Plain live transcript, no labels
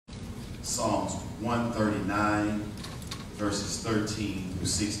Psalms 139, verses 13 through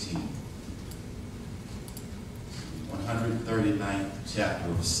 16. 139th chapter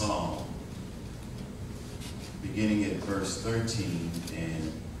of Psalm, beginning at verse 13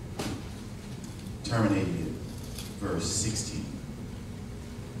 and terminating at verse 16.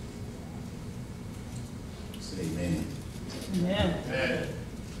 Say amen. Amen. Amen.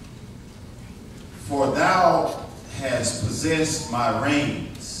 For thou hast possessed my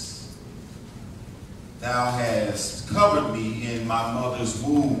reins. Thou hast covered me in my mother's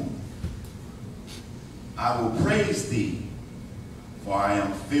womb. I will praise thee, for I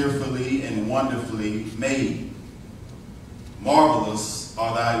am fearfully and wonderfully made. Marvelous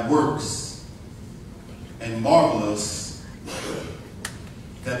are thy works, and marvelous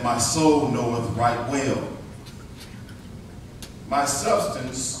that my soul knoweth right well. My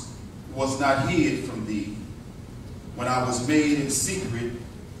substance was not hid from thee, when I was made in secret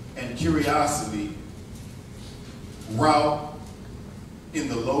and curiosity wrought in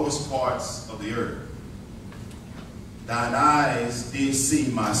the lowest parts of the earth. Thine eyes did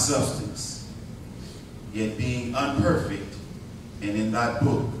see my substance, yet being unperfect, and in thy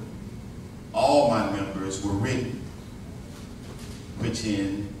book all my members were written, which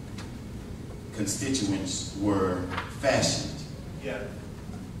in constituents were fashioned,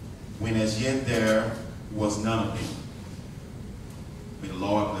 when as yet there was none of them. May the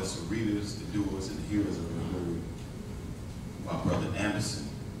Lord bless the readers, the doers, and the hearers of the word. My brother Anderson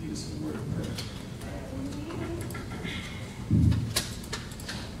lead us in the word of prayer.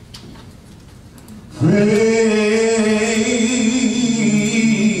 Pray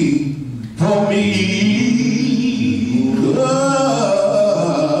for me.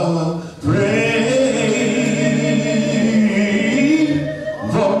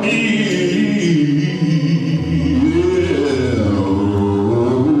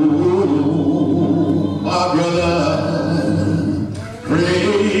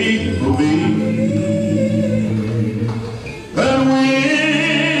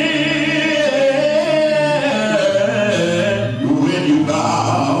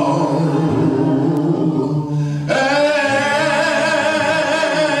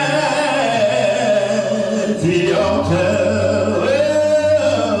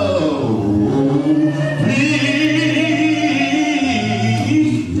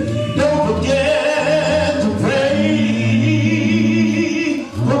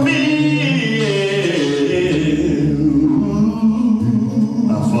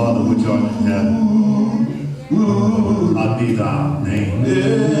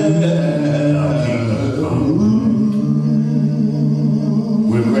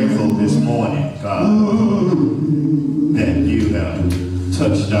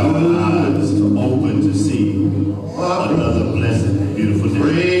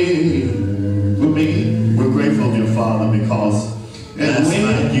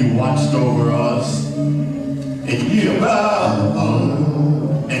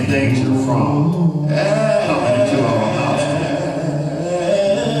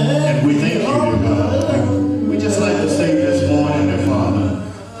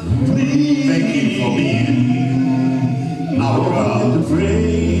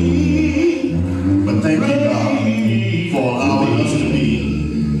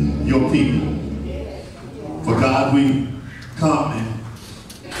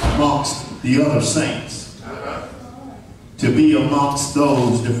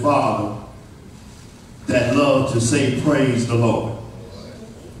 Those, the Father, that love to say, praise the Lord.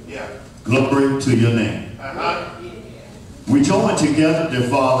 Glory to your name. We join together, dear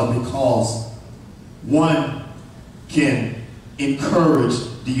Father, because one can encourage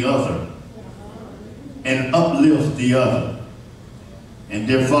the other and uplift the other. And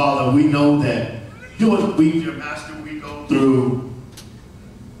dear Father, we know that during the week, dear Master, we go through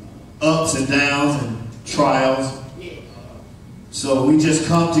ups and downs and trials. So we just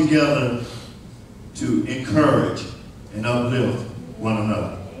come together to encourage and uplift one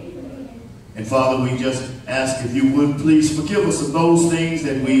another. And Father, we just ask if you would please forgive us of those things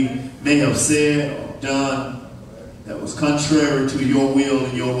that we may have said or done that was contrary to your will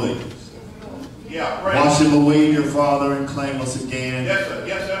and your ways. Wash them away, dear Father, and claim us again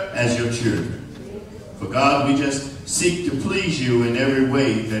as your children. For God, we just seek to please you in every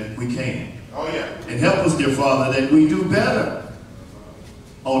way that we can. And help us, dear Father, that we do better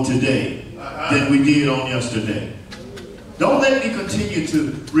on today than we did on yesterday. Don't let me continue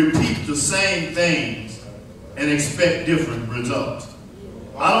to repeat the same things and expect different results.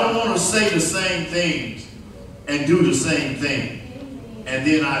 I don't want to say the same things and do the same thing and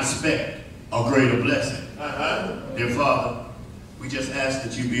then I expect a greater blessing. Dear Father, We just ask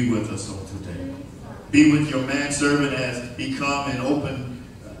that you be with us on today. Be with your manservant as he come and open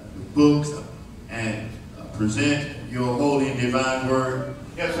the books and present your holy and divine word.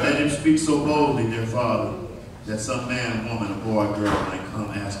 Yes, sir. Let him speak so boldly, dear Father, that some man, woman, or boy, girl might come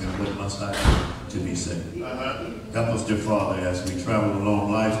asking, what must I do to be saved? Help us, dear Father, as we travel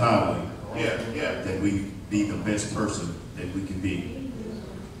along life's highway, that we be the best person that we can be.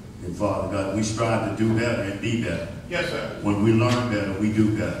 Dear Father God, we strive to do better and be better. Yes, sir. When we learn better, we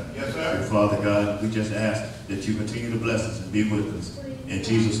do better. Yes, sir. Dear Father God, we just ask that you continue to bless us and be with us. In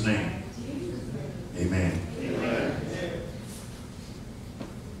Jesus' name, amen. Amen.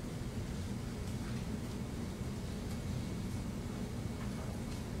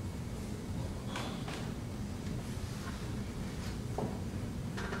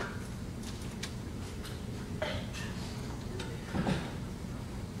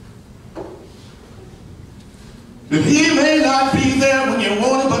 He may not be there when you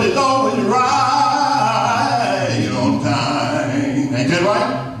want it, but it's always right on time. Ain't that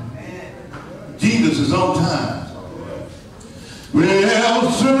right? Jesus is on time.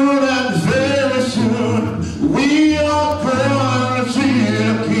 Well, soon and very soon, we are going to see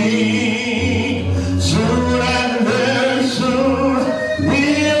the King. Soon and very soon,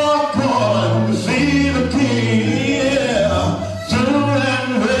 we are going to see the King. Yeah. Soon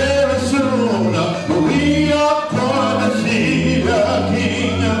and very soon, we are going to see the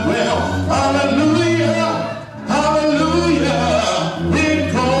King.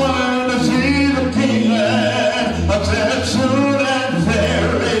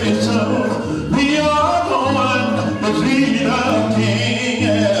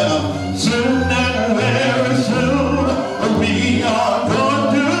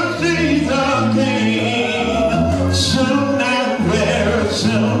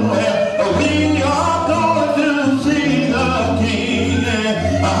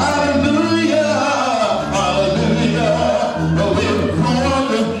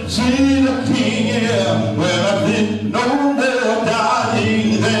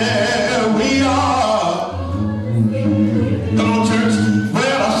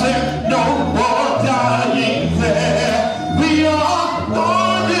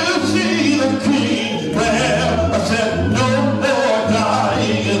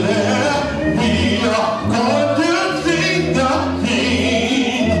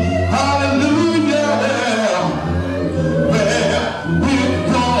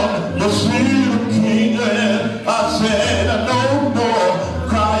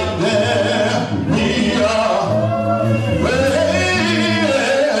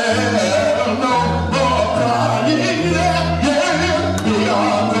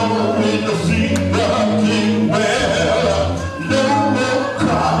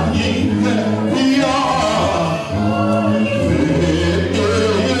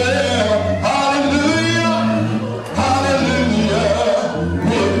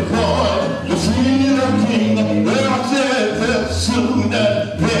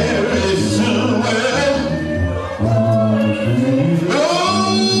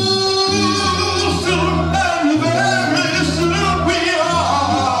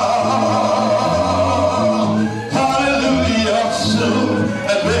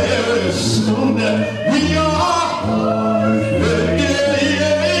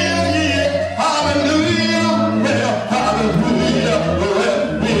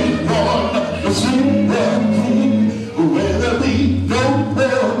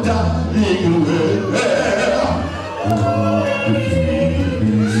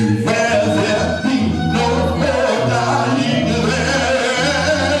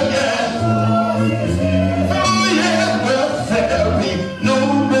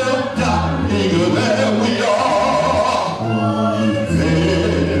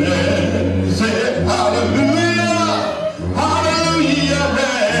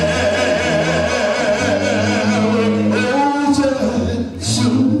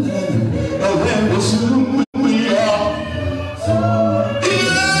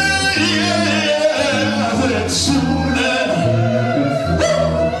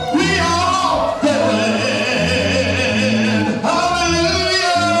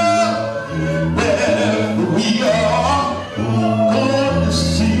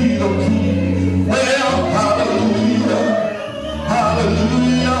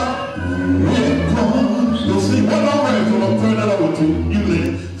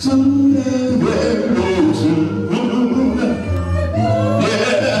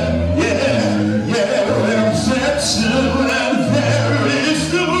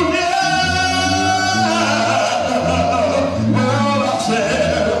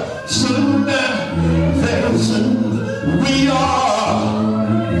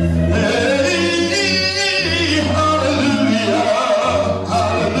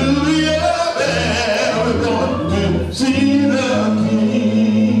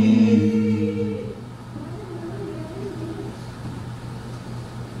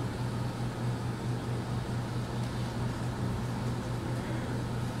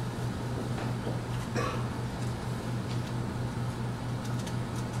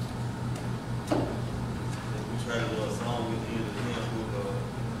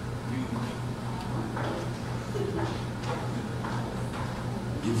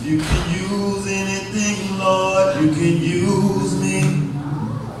 If you can use anything, Lord, you can use me.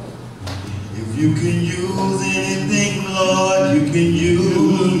 If you can use anything, Lord, you can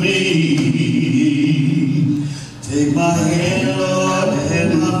use me. Take my hand, Lord,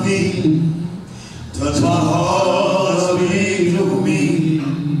 and my feet. Touch my heart, speak to me.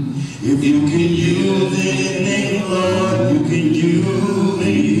 If you can use anything, Lord, you can use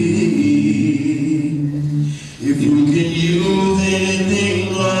me. If you can use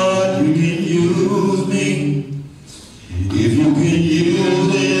anything, Lord, you can use me. If you can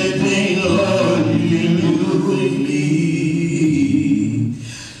use anything, Lord, you can use me.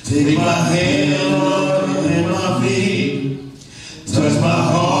 Take my hand, Lord, and my feet. Touch my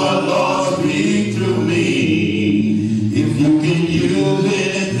heart, Lord, speak through me. If you can use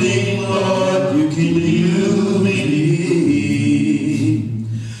anything, Lord, you can use me.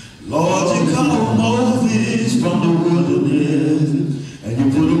 Lord, you called Moses from the wilderness, and you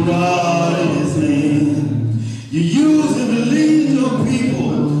put a rod in his hand. You use him to lead your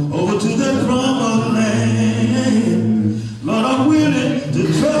people over to their promised land. Lord, I'm willing to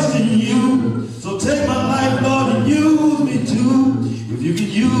trust in you, so take my life, Lord, and use me too. If you can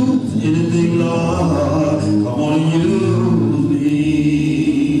use anything, Lord, come on and use me.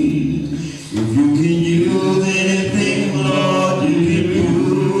 If you can use anything, Lord, you can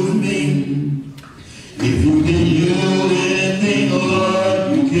use me. If you can use anything,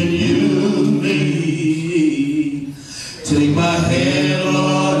 Lord, you can use me. Take my hand,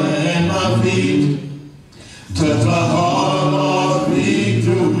 Lord, and my feet. Touch my heart, Lord, speak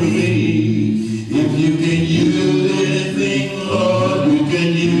through me. If you can use anything, Lord, you can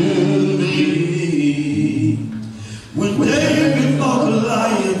use me. When David fought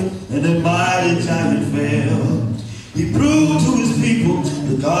Goliath and the mighty giant fell, he proved to his people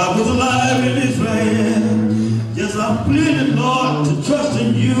that God was alive in Israel. Yes, I'm pleading, Lord, to trust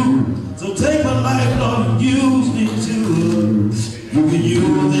in you. So take my life, Lord, and use me too. You can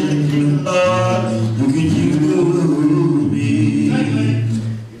use anything, Lord, you can use me.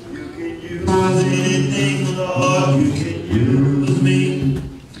 You can use anything, Lord, you can use me.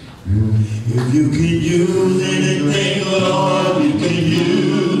 If you can use anything, Lord, you can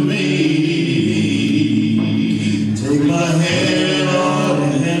use me. Take my hand, Lord,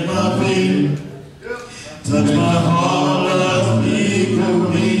 and my feet. Touch my heart, Lord, speak to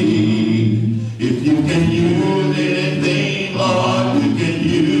me. If you can use anything, Lord, you can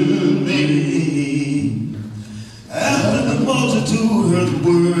use me. After the multitude heard the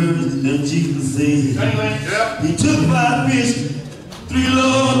words that Jesus said, he took 5 fish, 3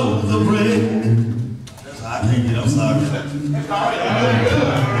 loaves of bread. I can't get, I'm sorry.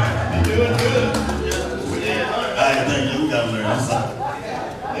 You're doing good. I thank you, we got to learn, I'm sorry.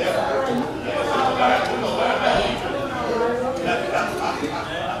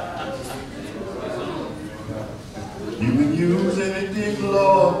 You can use anything,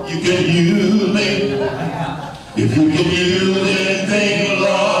 Lord, you can use me. If you can use anything,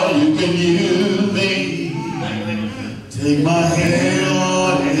 Lord, you can use me. Take my hand,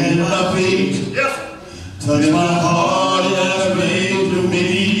 Lord, and my feet. Touch my heart and speak to me.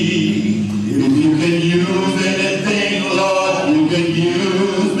 If you can use anything, Lord, you can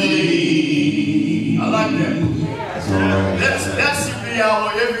use me. I like that. That should be our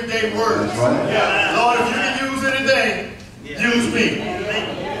everyday words. Lord, if you can use anything, use me.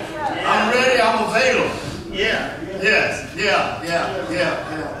 I'm ready, I'm available. Yes.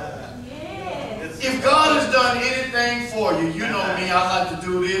 If God has done anything for you, you know me, I like to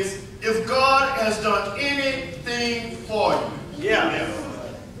do this. If God has done anything for you,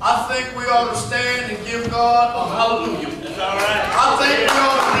 I think we ought to stand and give God a hallelujah. That's all right. I think we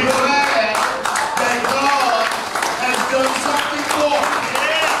ought to be glad that God has done something for us.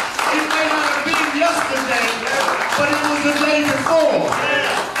 It may not have been yesterday, but it was the day before.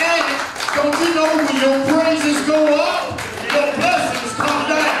 And don't you know when your praises go up, your blessings come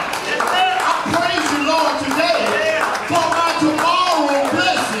down? I praise you, Lord, today for my tomorrow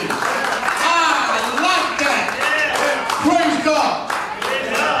blessing. I like that. Praise God.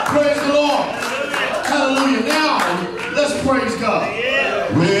 Praise the Lord. Hallelujah. Now, let's praise God.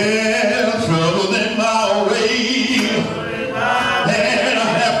 Well, trouble in my way, and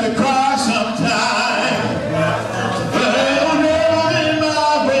I have to cry sometime. Well, trouble in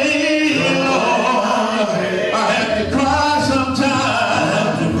my way, Lord, I have to cry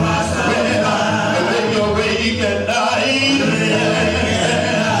sometime. When I lay awake at night,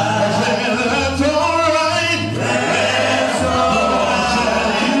 that's all right. That's all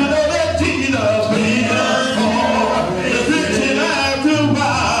right. You know that Jesus paid us for the victim after a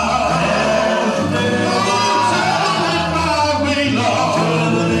while.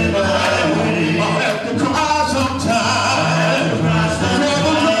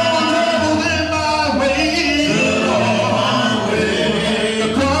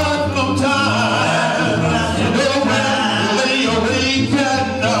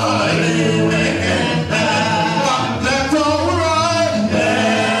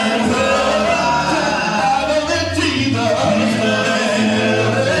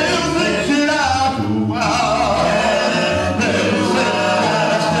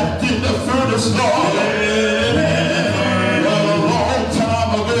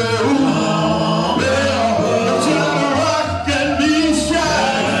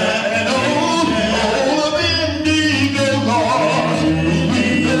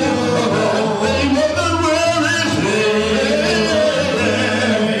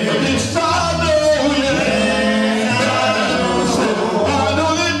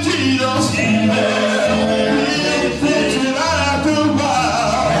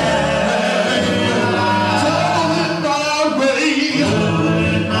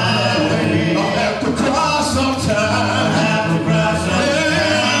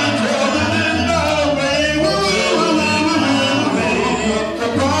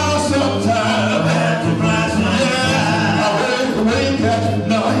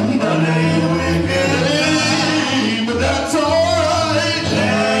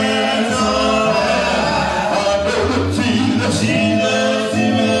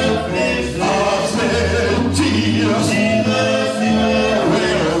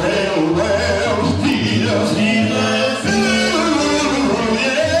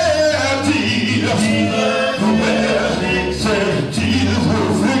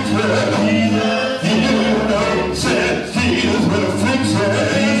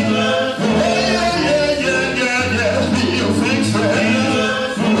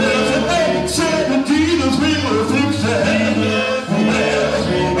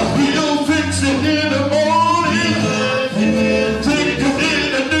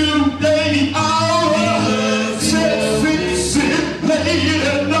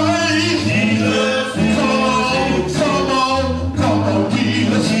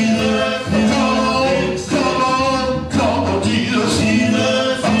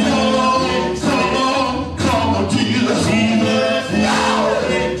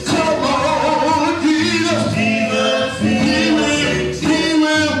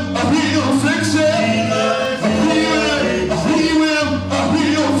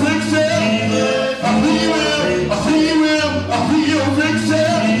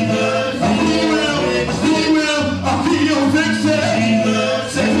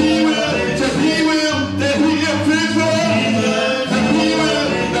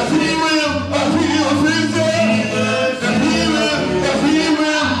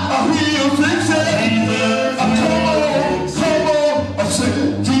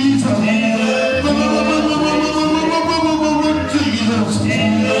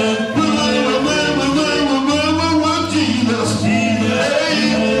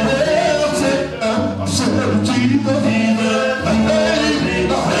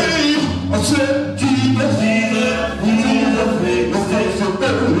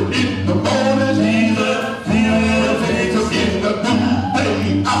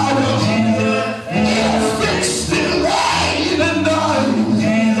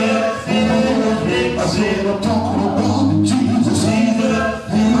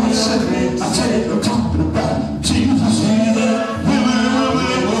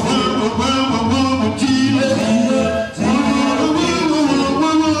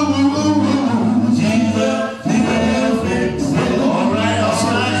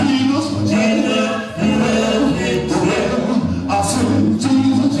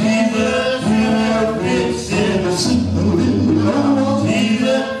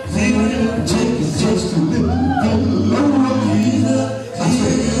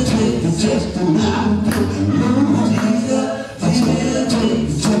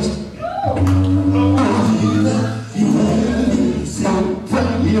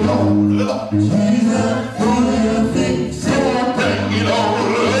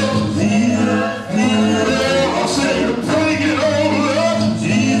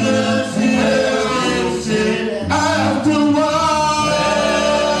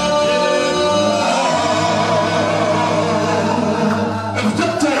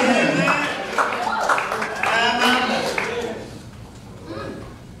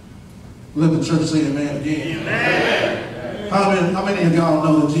 Let the church say amen again. Amen. How many of y'all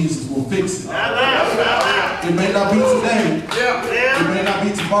know that Jesus will fix it? It may not be today. It may not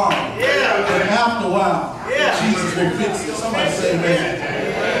be tomorrow. But after a while, Jesus will fix it. Somebody say amen.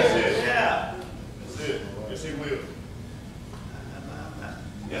 That's it. Yes, he will.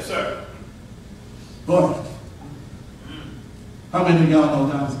 Yes, sir. But how many of y'all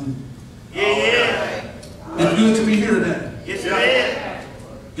know God is good? It's good to be here today. Yes, sir.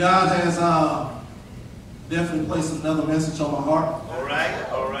 God has definitely placed another message on my heart. All right,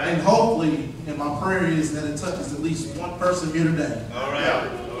 all right. And hopefully, and my prayer is that it touches at least one person here today. All right,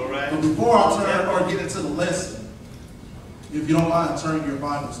 all right. But before I turn or get into the lesson, if you don't mind, turn your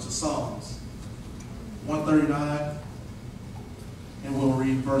Bibles to Psalms 139, and we'll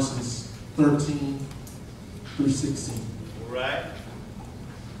read verses 13 through 16. All right.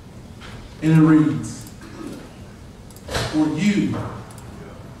 And it reads, "For you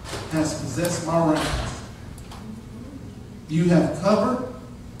has possessed my reins. You have covered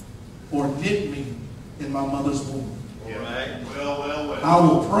or knit me in my mother's womb. All right. Well. I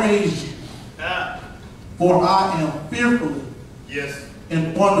will praise you, for I am fearfully Yes.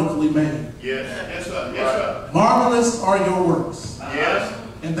 and wonderfully made. Yes. Yes, sir. Yes, sir. Marvelous are your works, Yes.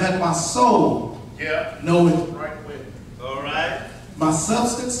 and that my soul Yeah. knoweth right well. All right. My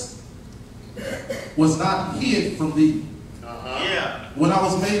substance was not hid from thee Yeah. when I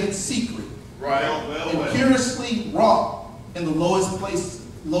was made in secret, Right. and curiously wrought in the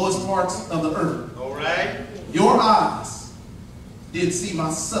lowest parts of the earth. All right. Your eyes did see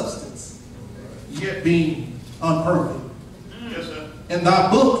my substance, yet being unperfect. Yes, sir. In thy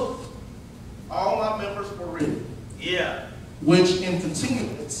book, all my members were written, Yeah. which in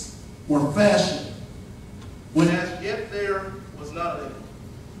continuance were fashioned, when as yet there was none of them.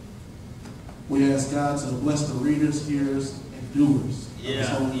 We ask God to bless the readers, hearers, and doers of His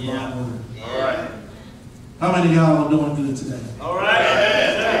holy divine word. All right. How many of y'all are doing good today? All right.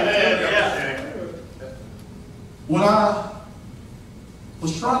 Yeah. When I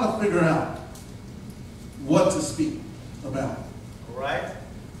was trying to figure out what to speak about, All right.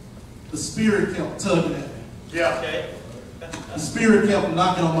 the Spirit kept tugging at me. Yeah. Okay. The Spirit kept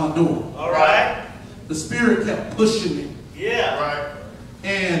knocking on my door. All right. The Spirit kept pushing me. Yeah. Right.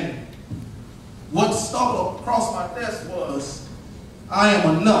 And what stumbled across my desk was, I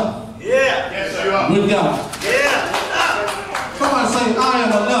am enough Yeah. Yes, you are. with God. Yeah. Somebody say, I am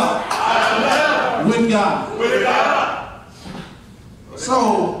enough with God. With God.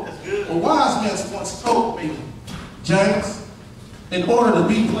 So, That's good. a wise man once told me, James, in order to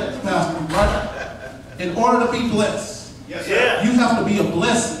be blessed, Pastor, right? In order to be blessed, Yes, sir. you have to be a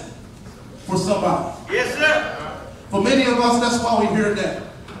blessing for somebody. Yes, sir. For many of us, that's why we're here today.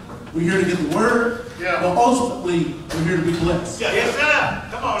 We're here to get the word, Yeah. but ultimately, we're here to be blessed. Yes, sir.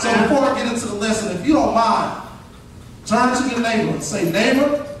 Come on So now. before I get into the lesson, if you don't mind, turn to your neighbor and say,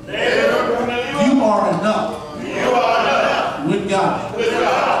 neighbor, you are enough You are enough. with God. With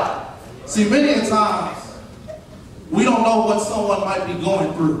God. See, many a times, we don't know what someone might be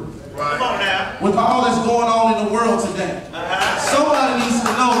going through. Come on now. With all that's going on in the world today, somebody needs to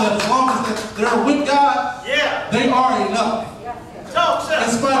know that as long as they're with God, Yeah. they are enough. Talk, sir. In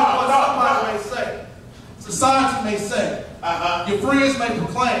spite of what somebody may say, society may say, your friends may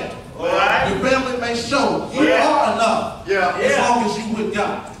proclaim, All right. your family may show, you Yeah. are enough Yeah. as Yeah. long as you with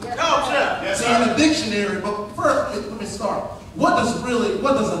God. Talk, sir. See, in the dictionary, but first, let me start. What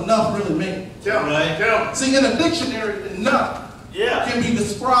does enough really mean? Tell me. Right. Tell me. See, in the dictionary, enough Yeah. can be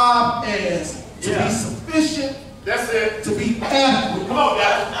described as to Yeah. be sufficient, That's it. to be adequate, Come on,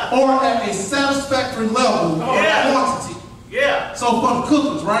 guys. or at a satisfactory level or Yeah. quantity. Yeah. So for the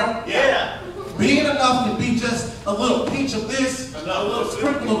cookers, right? Yeah. Being enough can be just a little pinch of this, a little bit.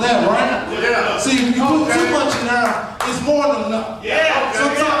 sprinkle of that, right? Yeah. See, if you put too much in there, it's more than enough. Yeah.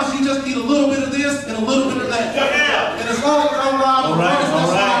 Sometimes you just need a little bit of this and a little bit of that. Yeah. And as long as I'm alive, All right, that's all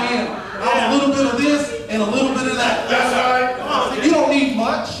what right. I am. I'm a little bit of this and a little bit of that. That's right. Come on. You don't need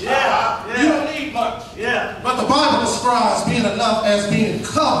much. Yeah. You don't need much. Yeah. But the Bible describes being enough as being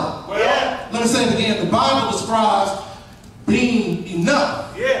covered. Yeah. Let me say it again. The Bible describes being enough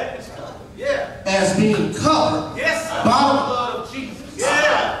Yeah. Yeah. as being covered Yes, sir. by the blood of Jesus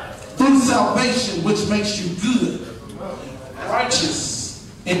Yeah. through salvation, which makes you good, righteous,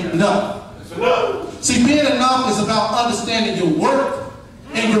 and enough. Whoa. See, being enough is about understanding your worth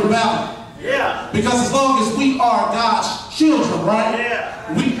and your value. Yeah. Because as long as we are God's children, right?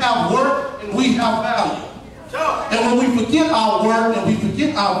 Yeah. We have worth and we have value. Talk. And when we forget our worth and we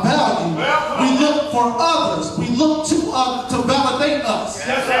forget our value, we look for others. We look to validate us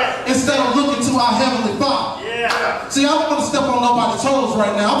Yes, sir. instead of looking to our Heavenly Father. Yeah. See, See, I don't want to step on nobody's toes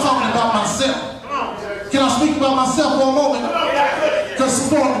right now. I'm talking about myself. Can I speak about myself for a moment?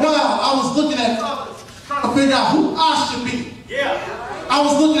 Because for a while, I was looking at others, trying to figure out who I should be. I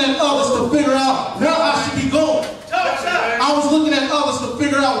was looking at others to figure out where I should be going. I was looking at others to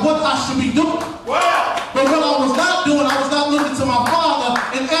figure out what I should be doing. But what I was not doing, I was not looking to my Father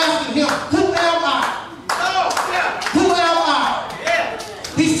and asking him, who am I? Who am I?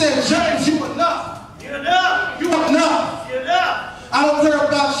 He said, James, you enough. You enough. I don't care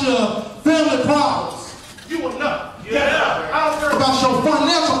about your family problems. You enough. I don't care about your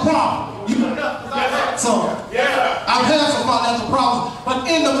financial problem. You enough. I've had some. I've had some financial problems. But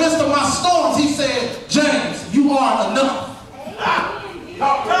in the midst of my storms, he said, James, you are enough.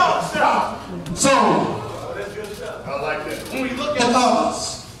 So, I like that. when we look at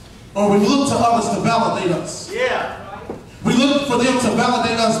others, or we look to others to validate us, we look for them to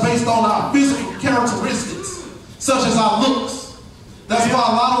validate us based on our physical characteristics, such as our looks. That's why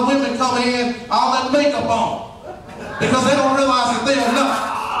a lot of women come in, all that makeup on, because they don't realize that they're enough.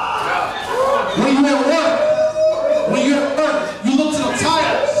 When you're at work, you look to the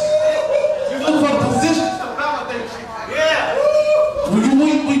titles. You look for the positions to validate you.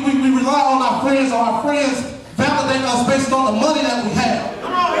 We rely on our friends, or our friends validate us based on the money that we have, the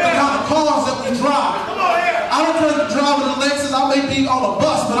kind of cars that we drive. I don't care if you're driving a Lexus, I may be on a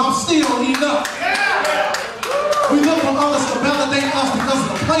bus, but I'm still enough. We look for others to validate us because of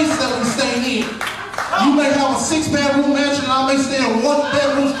the place that we stay in. You may have a 6-bedroom mansion and I may stay in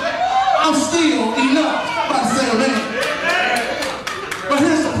 1-bedroom. I'm still enough. I'm about to say amen. But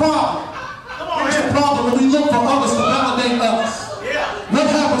here's the problem. Here's the problem when we look for others to validate us. What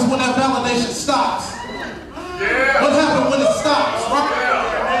happens when that validation stops? What happens when it stops,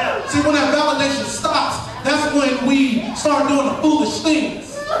 right? See, when that validation stops, that's when we start doing the foolish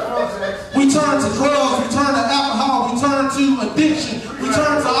things. We turn to drugs, we turn to alcohol, we turn to addiction, we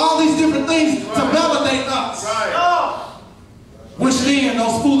turn to all these different things to validate us. Which then,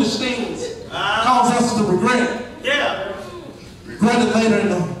 those foolish things cause us to regret it. Regret it later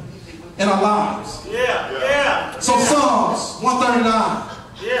in our lives. So Psalms 139.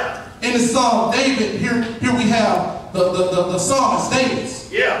 In the Psalm, David, here we have the psalmist David.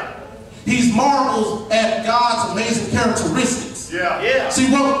 He's marvels at God's amazing characteristics. See,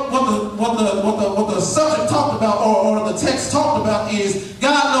 what the subject talked about, or the text talked about, is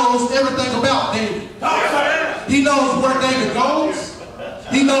God knows everything about David. He knows where David goes.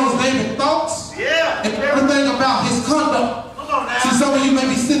 He knows David's thoughts. And everything about his conduct. See, some of you may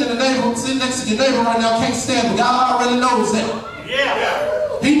be sitting next to your neighbor right now, can't stand, but God already knows that.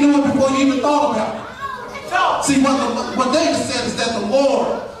 He knew it before you even thought about it. See, what David said is that the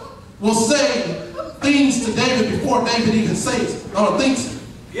Lord will say things to David before David even says or thinks.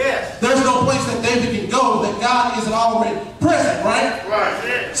 There's no place that David can go that God isn't already present,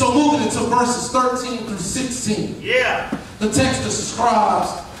 right? So moving into verses 13 through 16. The text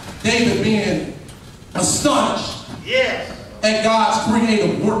describes David being astonished at God's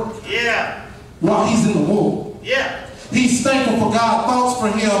creative work while he's in the womb. He's thankful for God's thoughts for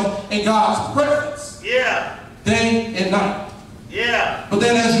him and God's presence day and night. But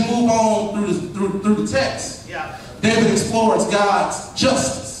then as you move on through the text, David explores God's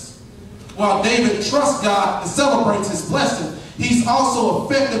justice. While David trusts God and celebrates his blessing, he's also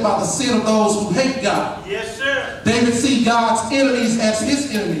affected by the sin of those who hate God. David sees God's enemies as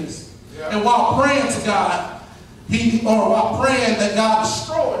his enemies. And while praying to God, while praying that God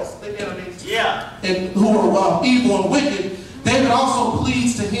destroys the enemies and who are evil and wicked, David also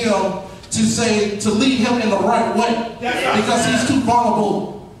pleads to him to lead him in the right way, because he's too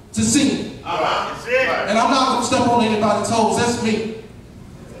vulnerable to sin. And I'm not going to step on anybody's toes. That's me.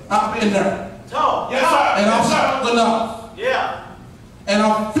 I've been there. And I'm strong enough. And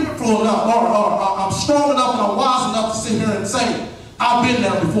I'm fearful enough, or I'm strong enough and I'm wise enough to sit here and say, I've been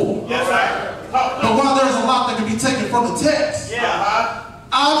there before. But while there's a lot that can be taken from the text,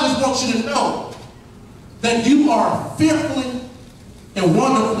 I just want you to know that you are fearfully and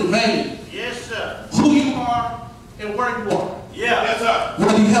wonderfully made. Who you are and where you are.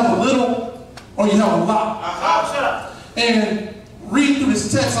 Whether you have a little or you have a lot. And read through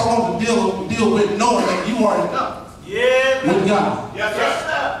this text, I want to deal with knowing that you are enough with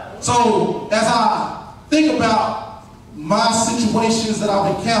God. So as I think about my situations that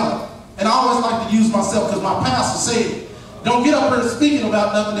I've encountered, and I always like to use myself because my pastor said, don't get up here speaking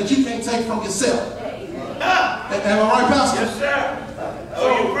about nothing that you can't take from yourself. Am I right, Pastor? Yes, sir. Oh,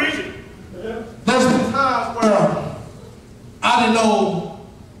 you preaching. There's been times where I didn't know,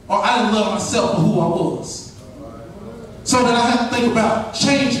 or I didn't love myself for who I was. So then I had to think about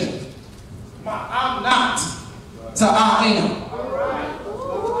changing my I'm not to I am.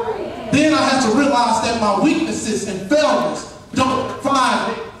 Then I had to realize that my weaknesses and failures don't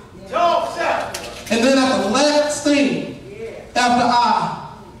define me. And then at the last thing, after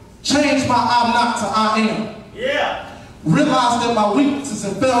I changed my I'm not to I am, realize that my weaknesses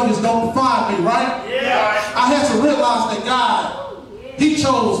and failures don't define me, right? I had to realize that God, He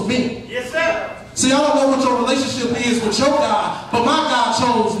chose me. See, I don't know what your relationship is with your God, but my God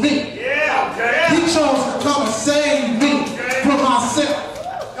chose me. He chose to come and save me from myself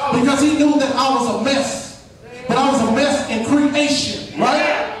because He knew that I was a mess. But I was a mess in creation,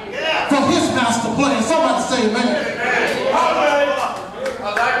 right? From His master plan. Somebody say amen.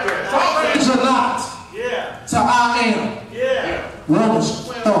 Or not to I am. Romans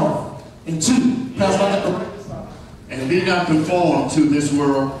 12:2. Pastor, and be not conformed to this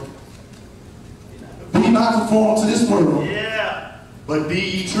world. Be not conformed to this world. But be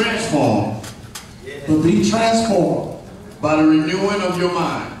ye transformed. But be transformed By the renewing of your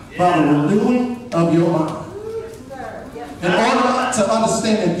mind. by the renewing of your mind. In order to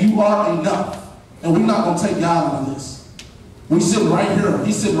understand that you are enough, and we're not going to take God out of this. We sit right here.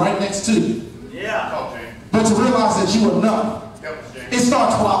 He's sitting right next to you. But to realize that you are enough, it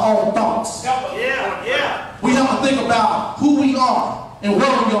starts with our own thoughts. We have to think about who we are and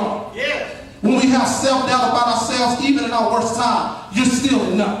where we are. When we have self-doubt about ourselves, even in our worst time, you're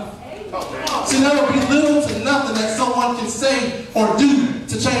still enough. See, there will be little to nothing that someone can say or do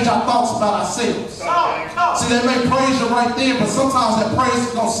to change our thoughts about ourselves. See, they may praise you right there, but sometimes that praise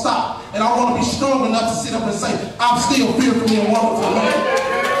is going to stop. And I want to be strong enough to sit up and say, I'm still fearfully and wonderfully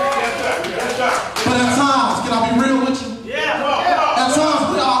made. But at times, can I be real with you? At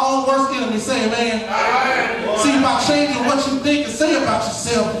times, we're our own worst enemy. Say, man. See, by changing what you think and say about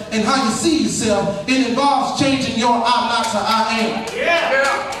yourself and how you see yourself, it involves changing your I'm not to I am.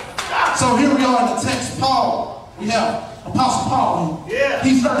 So here we are in the text, Paul. We have Apostle Paul.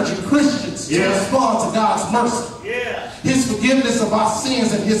 He's urging Christians to respond to God's mercy. His forgiveness of our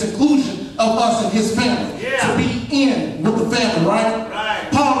sins and His inclusion of us in His family. To be in with the family, right?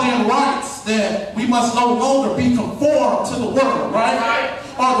 Paul then writes that we must no longer be conformed to the world, right?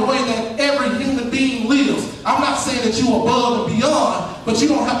 Or the way that every human being lives. I'm not saying that you're above and beyond, but you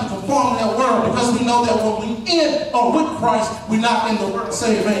don't have to conform to that world because we know that when we in or with Christ, we're not in the world.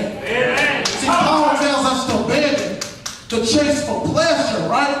 Say amen. See, Paul tells us to abandon the chase for pleasure,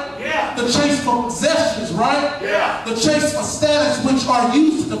 right? The chase for possessions, right? The chase for status, which are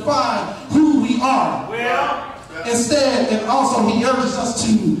used to define who we are. Instead, and also he urges us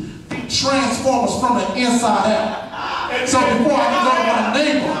to be transformers from the inside out. So before I can go to my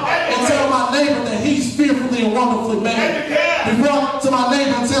neighbor and tell my neighbor that he's fearfully and wonderfully made, before I go to my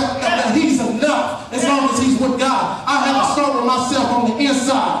neighbor and tell him that he's enough as long as he's with God, I have to start with myself on the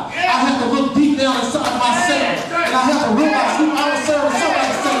inside. I have to look deep down inside myself. And I have to realize who I was serving.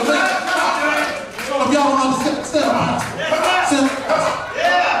 Somebody say that. If y'all don't understand,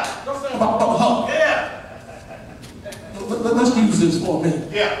 let's use this for a minute.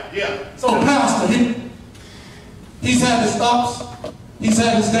 So Pastor, he's had his ups, he's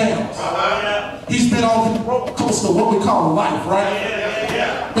had his downs. He's been on the roller coaster, what we call life,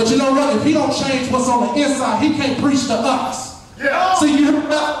 right? But you know what? If he don't change what's on the inside, he can't preach to us. See, you hear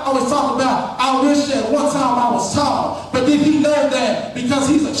I always talk about, I wish that one time I was tall. But did he know that because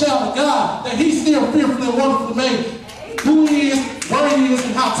he's a child of God, that he's still fearfully and wonderfully made? Who he is, where he is,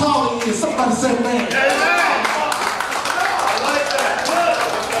 and how tall he is. Somebody say, man.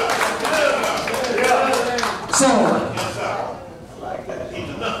 So,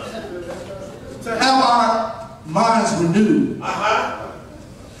 to have our minds renewed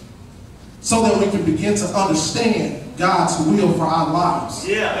so that we can begin to understand God's will for our lives.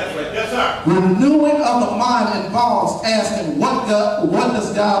 Renewing of the mind involves asking, what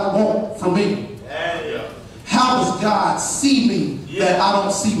does God want from me? How does God see me that I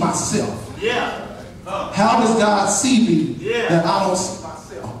don't see myself? How does God see me that I don't see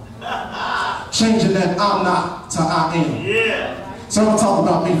myself? Changing that I'm not to I am. So I'm going to talk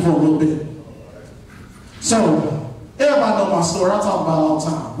about me for a little bit. So, everybody know my story. I talk about it all the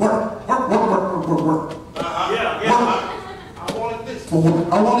time. Work. Work. I wanted this for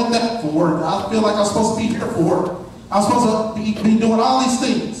work. I wanted that for work. I feel like I'm supposed to be here for work. I'm supposed to be doing all these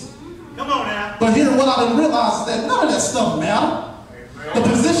things. Come on now. But here, what I didn't realize is that none of that stuff mattered. The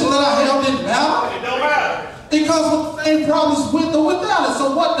position that I held didn't matter. It don't matter. It comes with the same problems with or without it.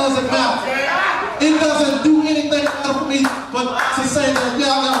 So what does it matter? It doesn't do anything for me but to say that, yeah,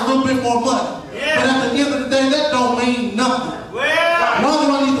 I got a little bit more money. But at the end of the day, that don't mean nothing. Why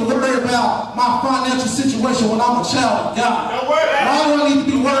do I need to worry about my financial situation when I'm a child of God? Why do I need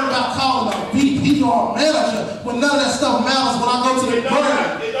to be worried about calling a VP or a manager when none of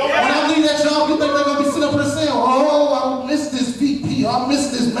that job, you think they're going to be sitting up here saying, oh, I miss this VP, I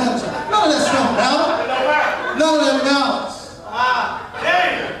miss this manager. None of that stuff matters. None of that matters.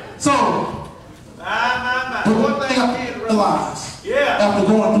 So, but one thing I did realize, after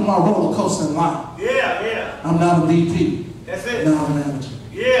going through my roller coaster in life, I'm not a VP. That's it. Not a manager.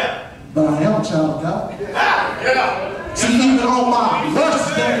 But I am a child of God. See, even on my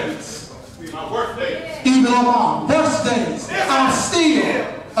worst days, even on my worst days, I'm still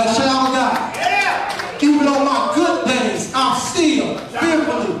a child of God. Even on my good days, I'm still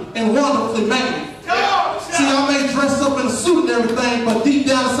fearfully and wonderfully made. See, I may dress up in a suit and everything, but deep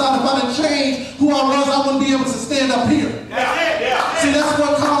down inside, if I didn't change who I was, I wouldn't be able to stand up here. See, that's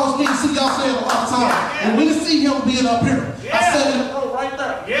what caused me. See, y'all say it a lot of times. And we didn't see him being up here. I said it right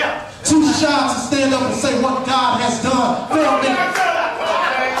there. Too shy to stand up and say what God has done for me.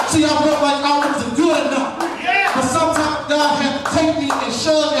 See, I felt like I wasn't good enough. But sometimes God had to take me and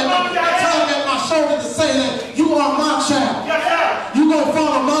shove and tug at my shoulder to say that you are my child. You're going to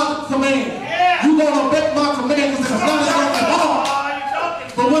follow my command. You're going to obey my command because it's not going to be hard.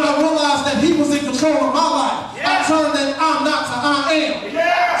 But when I realized that he was in control of my life, I turned that I'm not to I am.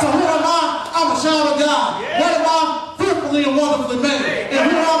 So who am I? I'm a child of God. What am I? Fearfully and wonderfully made.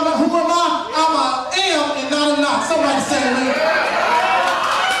 And who am I? I'm a am and not a not. Somebody say amen.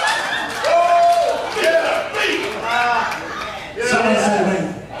 Somebody say amen.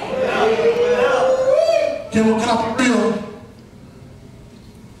 Can I be real?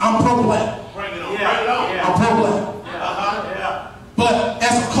 I'm pro-black. I'm pro-black. But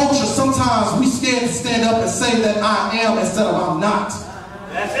as a culture, sometimes we scared to stand up and say that I am instead of I'm not.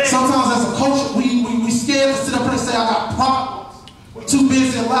 Sometimes as a culture, we scared to sit up here and say I got problems. We're too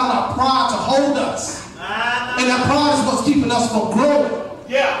busy allowing our pride to hold us. And that pride is what's keeping us from growing.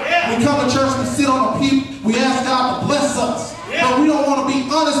 We come to church, we sit on the pew, we ask God to bless us. But we don't want to be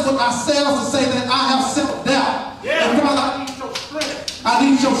honest with ourselves and say that I have self-doubt. And God, I need your strength. I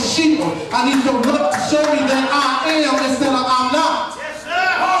need your shield. I need your love to show me that I am instead of I'm not.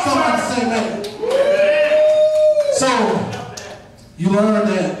 Somebody say man. So, you learn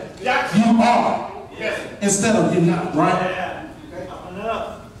that you are instead of you're not, right?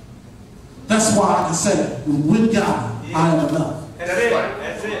 That's why I can say, with God, I am enough.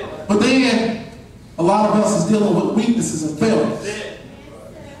 That's it. But then, a lot of us is dealing with weaknesses and failures.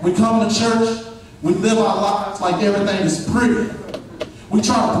 We come to church, we live our lives like everything is pretty. We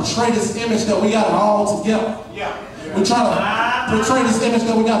try to portray this image that we got it all together. We try to portray this image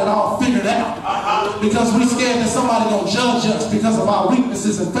that we got it all figured out. Because we're scared that somebody gonna judge us because of our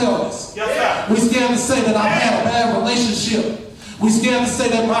weaknesses and failures. We're scared to say that I've had a bad relationship. We're scared to say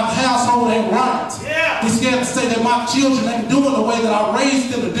that my household ain't right. We're scared to say that my children ain't doing the way that I raised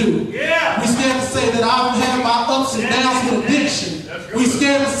them to do. We're scared to say that I've had my ups and downs with addiction. We're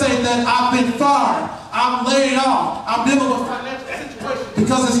scared to say that I've been fired. I'm laid off. I'm dealing with financial situations.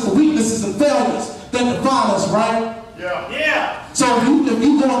 Because it's the weaknesses and failures that define us, right? So if you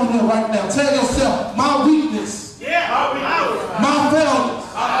going through that right now, tell yourself, my weakness, my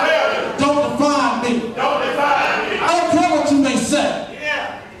failures don't define me. I don't care what you may say.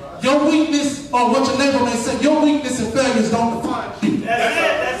 Your weakness or what your neighbor may say, your weakness and failures don't define you.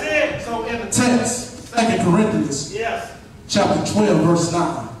 That's it. So in the text, 2 Corinthians chapter 12, verse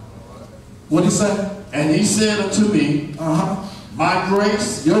 9. What did he say? And he said unto me, my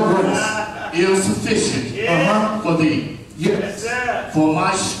grace, your grace, is sufficient for thee. Yes. For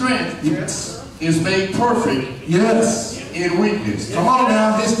my strength is made perfect in weakness. Come on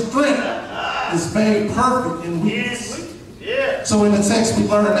now, his strength is made perfect in weakness. So in the text we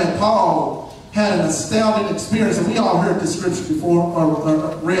learned that Paul had an astounding experience, and we all heard this scripture before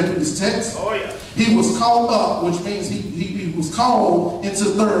or read through this text. He was called up, which means he was called into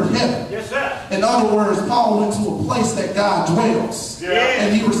third heaven. In other words, Paul went to a place that God dwells.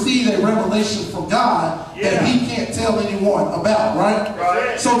 And he received a revelation from God that he can't tell anyone about,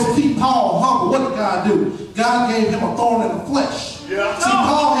 right? So to keep Paul humble, what did God do? God gave him a thorn in the flesh. See,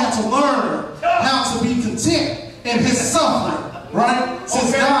 Paul had to learn how to be content in his suffering. Right?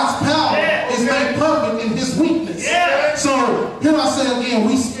 Since God's power is made perfect in his weakness. So here I say again,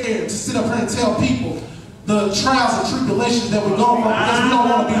 we scared to sit up here and tell people the trials and tribulations that we're going through because we don't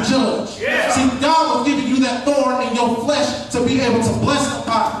want to be judged. See, God was giving you that thorn in your flesh to be able to bless the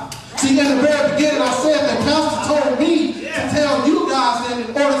body. See, in the very beginning I said that Pastor told me to tell you guys that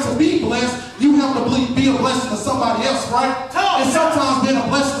in order to be blessed, you have to be a blessing to somebody else, right? And sometimes being a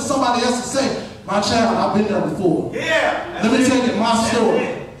blessing to somebody else to say, my child, I've been there before. Let me tell you my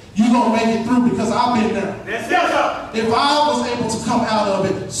story. You're going to make it through because I've been there. If I was able to come out of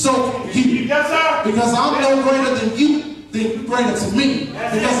it, so can you. Because I'm no greater than you. then you're greater to me.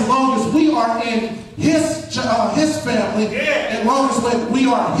 Because as long as we are in his family, as long as we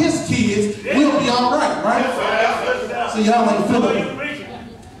are his kids, we'll be all right, right? So y'all ain't feeling it.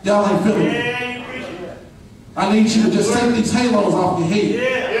 Y'all ain't feeling it. I need you to just take these halos off your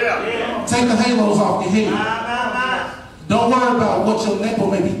head. Take the halos off your head. Don't worry about what your neighbor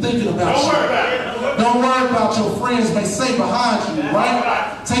may be thinking about you. Don't worry about your friends may say behind you,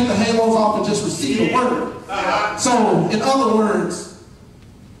 right? Take the halos off and just receive the word. So, in other words,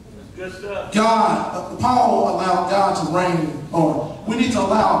 Paul allowed God to reign, or we need to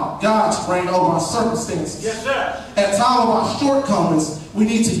allow God to reign over our circumstances. Yes, sir. At time of our shortcomings, we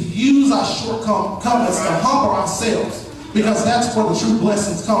need to use our shortcomings to humble ourselves, because that's where the true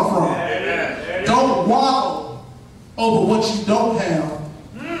blessings come from. Don't wallow over what you don't have.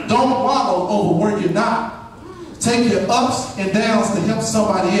 Don't wallow over where you're not. Take your ups and downs to help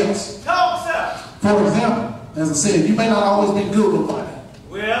somebody else. For example, as I said, you may not always be good with money.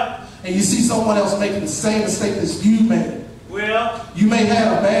 Well, and you see someone else making the same mistake as you made. Well, you may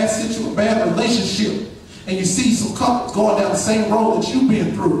have a bad situation, a bad relationship, and you see some couples going down the same road that you've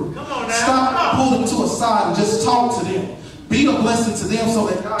been through. Come on now. Stop, pull them to a side and just talk to them. Be a blessing to them so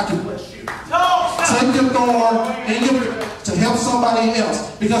that God can bless you. Take your thorn to help somebody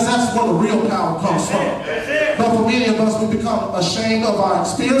else, because that's where the real power comes from. But for many of us, we become ashamed of our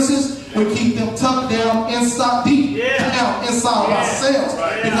experiences. We keep them tucked down inside, deep down inside of ourselves,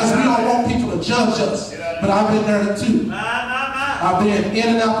 because we don't want people to judge us. But I've been there too. I've been in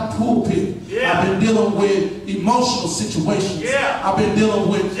and out the pulpit. I've been dealing with emotional situations. I've been dealing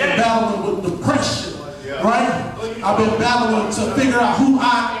with battling with depression. Right? I've been battling to figure out who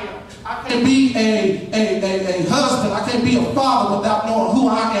I am. I can't be a husband. I can't be a father without knowing who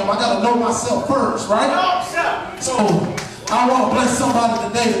I am. I got to know myself first, right? So I want to bless somebody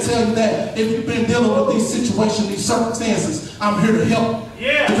today to tell you that if you've been dealing with these situations, these circumstances, I'm here to help.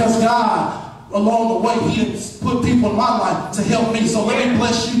 Because God, along the way, He has put people in my life to help me. So let me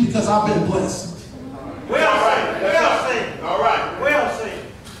bless you, because I've been blessed. Well said. Well said. All right. Well said.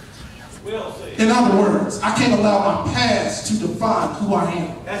 Well said. In other words, I can't allow my past to define who I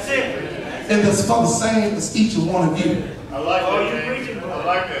am. That's it. And that's for the same as each one of you. I like that. I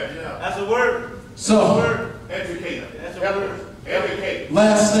like that. Yeah. That's a word. So, educate. That's a word. Educate.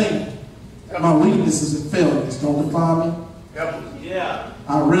 Last thing, my weaknesses and failures don't define me. Yeah.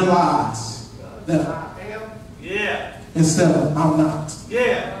 I realize that I am. Yeah. Instead of I'm not.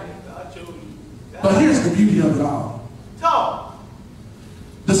 Yeah. I told you. But here's the beauty of it all. Talk.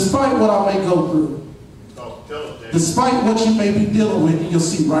 Despite what I may go through, despite what you may be dealing with, you'll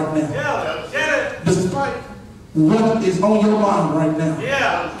see right now. Yeah. Despite what is on your mind right now.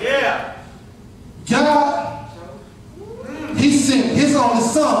 Yeah. God, He sent His only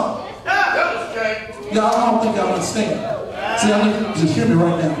Son. Y'all, I don't think y'all understand. See, I need you to hear me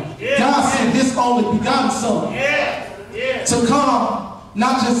right now. God sent His only begotten Son to come,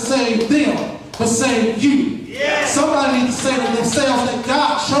 not just save them, but save you. Somebody needs to say to themselves that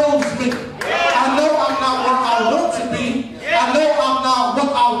God chose me. I know I'm not where I want to be. I know I'm not what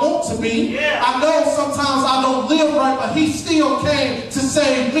I want to be. I know sometimes I don't live right, but He still came to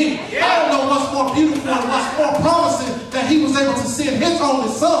save me. I don't know what's more beautiful and what's more promising that He was able to send His only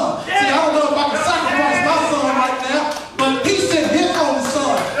Son. See, I don't know if I can sacrifice my son right now, but He sent His only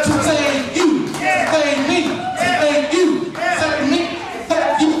Son to save you, to save me, to save you, to save me, to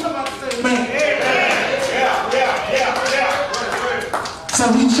save you. Somebody say, man.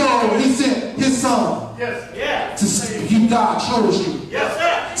 So He sent His Son to save you. God chose you.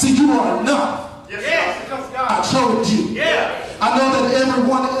 See, you are enough. Because God chose you. I know that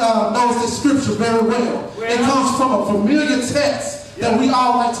everyone knows this scripture very well. It comes from a familiar text that we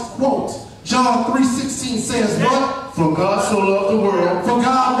all like to quote. John 3:16 says what? For God so loved the world. For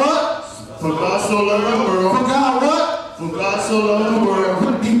God what? For God so loved the world. For God what? For God so loved the world.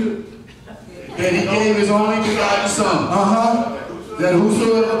 What did He do? That He gave His only begotten Son. That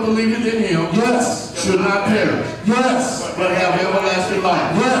whosoever believeth in Him should not perish, but have everlasting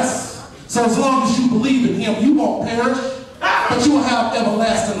life. So as long as you believe in Him, you won't perish, but you will have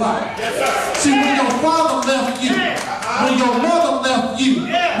everlasting life. See, when your father left you, when your mother left you,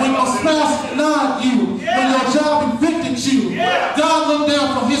 when your spouse denied you, when your job evicted you, God looked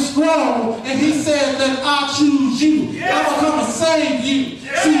down from His throne and He said that I choose you. I'm going to come and save you.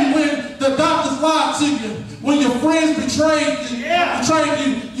 See, when the doctors lied to you, when your friends betrayed you,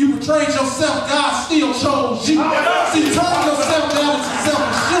 you betrayed yourself, God still chose you. See, turn yourself down into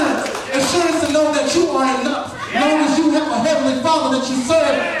self-assurance. Assurance to know that you are enough. As long as you have a heavenly Father that you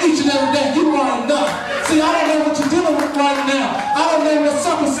serve each and every day, you are enough. See, I don't know what you're dealing with right now. I don't know what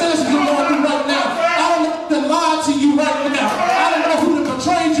circumstances you're going through right now. I don't know if they lied to you right now.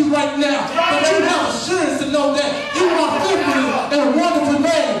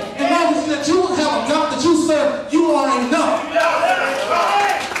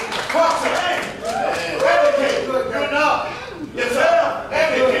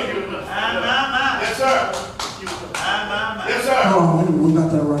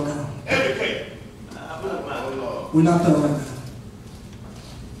 not there right now. Educate. We're not there right now.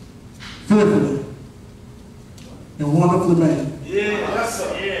 Fearfully and wonderfully made. Yes,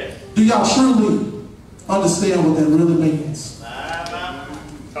 sir. Yes. Do y'all truly understand what that really means?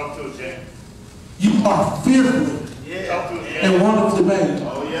 Talk to us, Jack. You are fearfully Talk to us, Jack. and wonderfully made.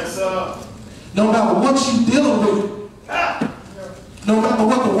 Oh, yes, sir. No matter what you're dealing with, no matter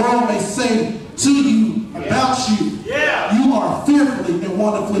what the world may say to you, about you, you are fearfully and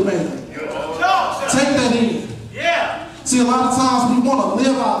wonderfully made. Take that in. See, a lot of times we want to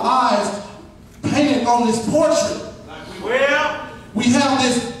live our lives painted on this portrait. We have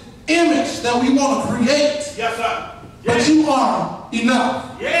this image that we want to create. Yes, sir. But you are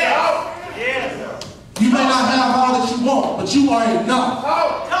enough. You may not have all that you want, but you are enough.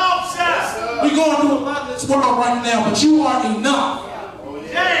 We're going through a lot in this world right now, but you are enough.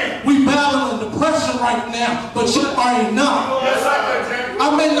 We battling depression right now, but you are enough.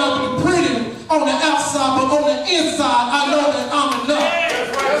 I may not be pretty on the outside, but on the inside, I know that I'm enough.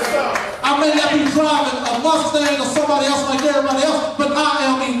 I may not be driving a Mustang or somebody else like everybody else, but I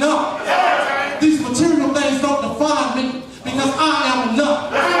am enough. These material things don't define me because I am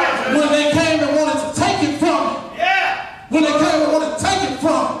enough. When they came and wanted to take it from me, when they came and wanted to take it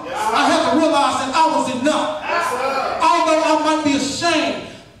from me, I had to realize that I was enough. Although I might be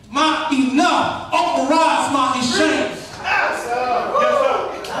ashamed, my enough overrides my shame.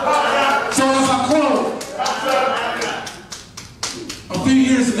 So as I close, a few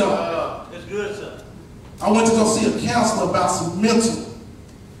years ago, I went to go see a counselor about some mental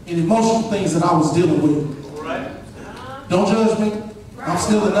and emotional things that I was dealing with. Don't judge me. I'm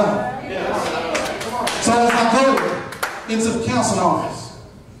still enough. So as I go into the counseling office,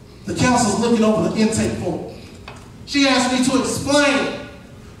 the counselor's looking over the intake form. She asked me to explain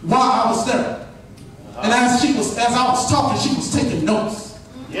why I was there. And as I was talking, she was taking notes.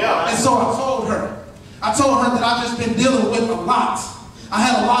 And so I told her that I've just been dealing with a lot. I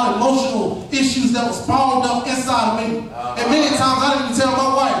had a lot of emotional issues that was balled up inside of me. And many times I didn't even tell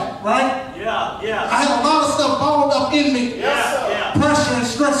my wife, right? I had a lot of stuff balled up in me. Pressure and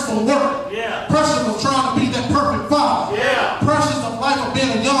stress from work. Pressures of trying to be that perfect father. Pressures of life of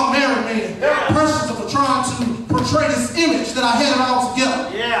being a young married man. Pressures of trying to portray this image that I had it all together.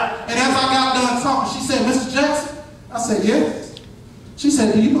 And as I got done talking, she said, Mr. Jackson? I said, yes. She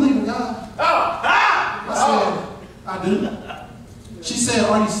said, do you believe in God? I said, I do. She said,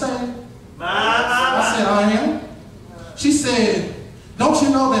 are you saved? I said, I am. She said, don't you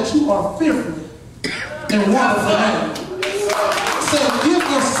know that you are fearfully and wonderfully made? I said, give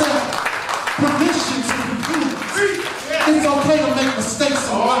yourself permission to be human. It's okay to make mistakes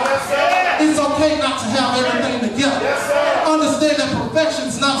in life. It's okay not to have everything together. Understand that perfection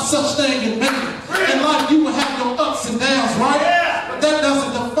is not such thing in man. In life, you will have your ups and downs, right? But that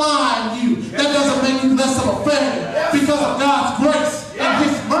doesn't define you. That doesn't make you less of a failure. Because of God's grace and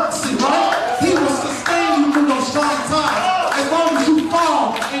His mercy, right? He will sustain you through those trying times. As long as you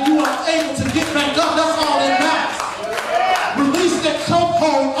fall and you are able to get back up, that's all that matters. Release that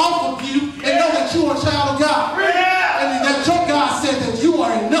chokehold off of you and know that you are a child of God. And that your God said that you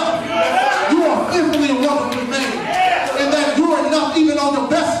are enough. You are fearfully and wonderfully made. And that you are enough even on your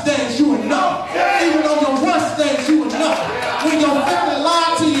best days, you are enough. Even on your worst days, you are enough. When your family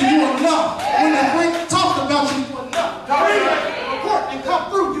lied to you, you are enough. When the friend talked about you, you are enough. Report and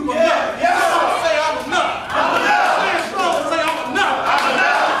come through, you are enough. Say I'm enough. Stand strong and say I'm enough.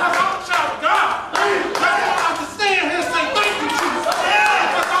 Because I'm a child of God. That's why I have to stand here and say thank you, Jesus.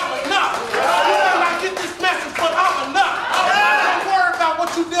 Because I'm enough. You may not get this message, but I'm enough. Don't worry about what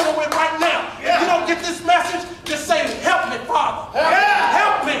you're dealing with right now. If you don't get this message, just say, help me, Father.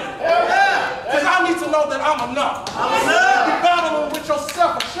 Help me. Because I need to know that I'm enough. You're battling with your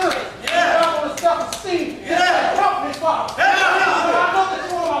self-assurance. You're battling with self-esteem. Help me, Father. I know that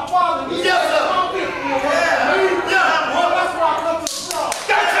you are my Father. You said that I'm with you. Well, that's why I come to the throne.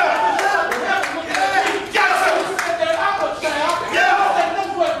 Gotcha.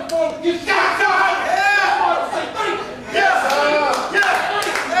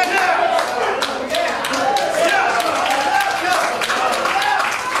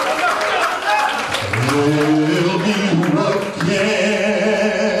 Will be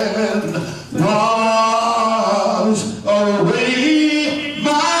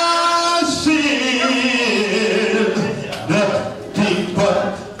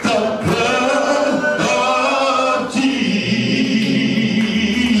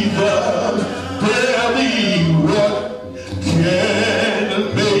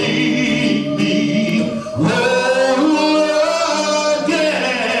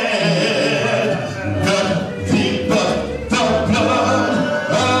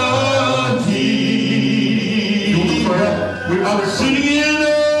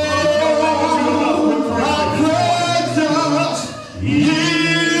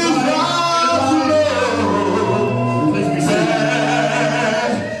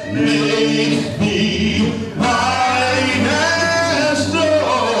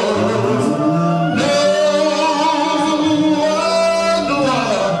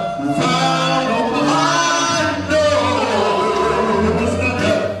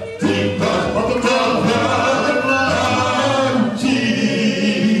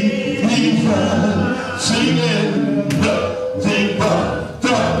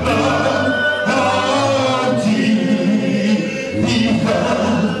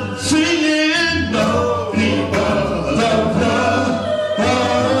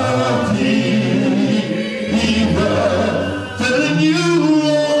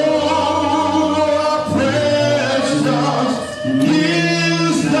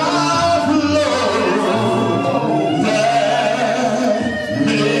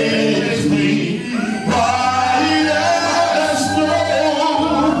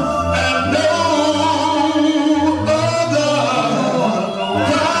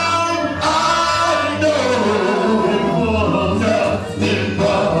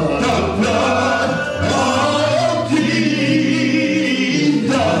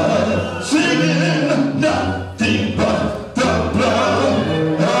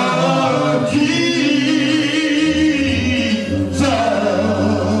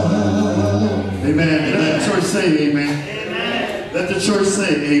church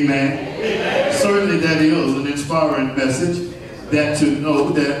say amen? Amen. Certainly that is an inspiring message, that to know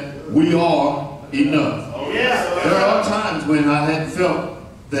that we are enough. There are times when I hadn't felt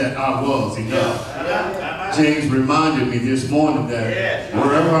that I was enough. James reminded me this morning that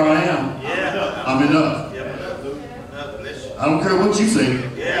wherever I am, I'm enough. I don't care what you say,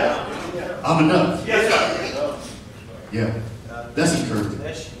 I'm enough. Yeah, that's encouraging.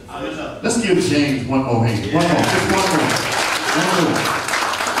 Let's give James one more hand. One more, just one more.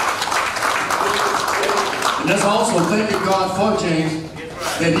 And that's also thanking God for James,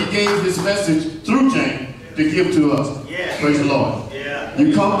 that he gave this message through James to give to us. Praise the Lord.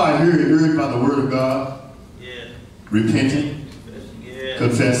 You come by heard by the word of God, repenting,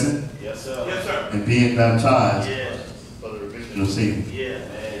 confessing, and being baptized for the remission of sin.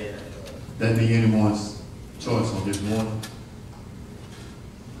 That be anyone's choice on this morning.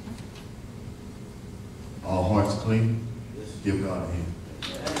 All hearts clean. Give God a hand.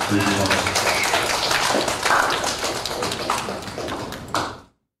 Praise the Lord.